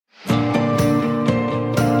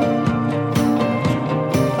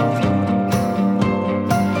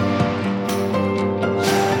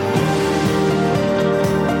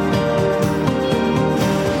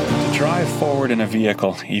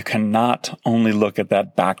vehicle, you cannot only look at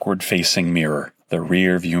that backward-facing mirror, the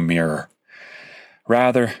rearview mirror.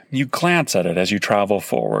 Rather, you glance at it as you travel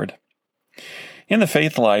forward. In the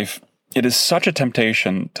faith life, it is such a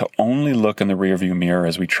temptation to only look in the rearview mirror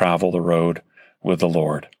as we travel the road with the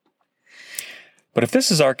Lord. But if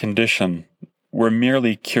this is our condition, we're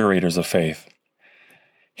merely curators of faith.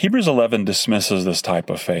 Hebrews 11 dismisses this type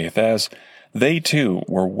of faith, as they too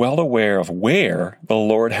were well aware of where the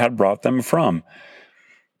Lord had brought them from,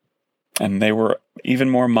 and they were even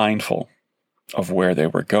more mindful of where they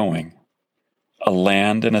were going, a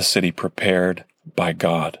land and a city prepared by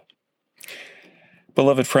God.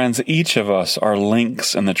 Beloved friends, each of us are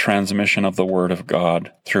links in the transmission of the Word of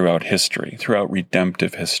God throughout history, throughout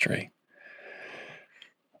redemptive history.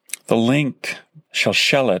 The link,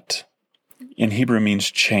 shalshelet, in Hebrew means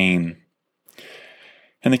chain.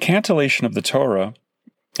 In the cantillation of the Torah,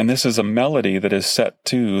 and this is a melody that is set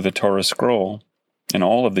to the Torah scroll in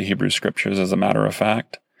all of the Hebrew scriptures, as a matter of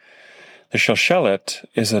fact, the shalshelet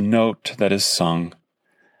is a note that is sung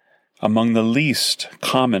among the least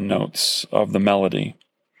common notes of the melody,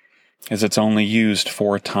 as it's only used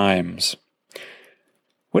 4 times.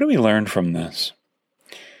 What do we learn from this?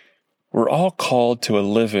 We're all called to a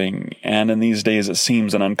living, and in these days it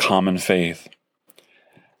seems an uncommon faith,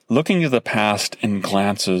 looking to the past in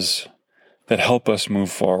glances that help us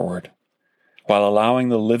move forward, while allowing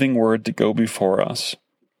the living Word to go before us,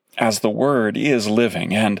 as the Word is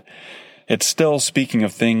living, and it's still speaking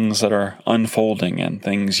of things that are unfolding and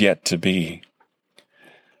things yet to be.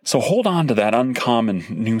 So hold on to that uncommon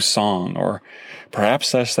new song, or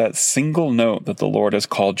perhaps that's that single note that the Lord has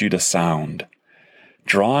called you to sound,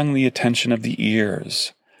 drawing the attention of the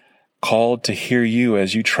ears, called to hear you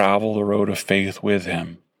as you travel the road of faith with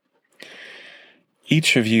Him.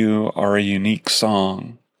 Each of you are a unique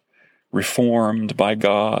song, reformed by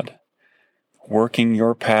God, working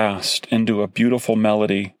your past into a beautiful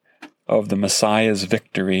melody of the Messiah's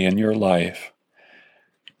victory in your life.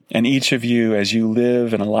 And each of you, as you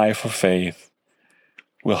live in a life of faith,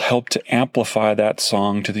 will help to amplify that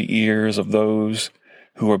song to the ears of those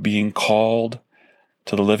who are being called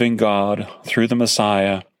to the living God through the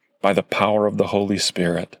Messiah by the power of the Holy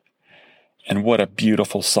Spirit. And what a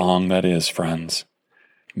beautiful song that is, friends.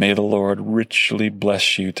 May the Lord richly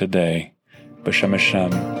bless you today. B'Shem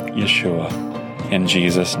Hashem Yeshua. In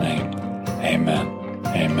Jesus' name, amen.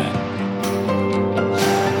 Amen.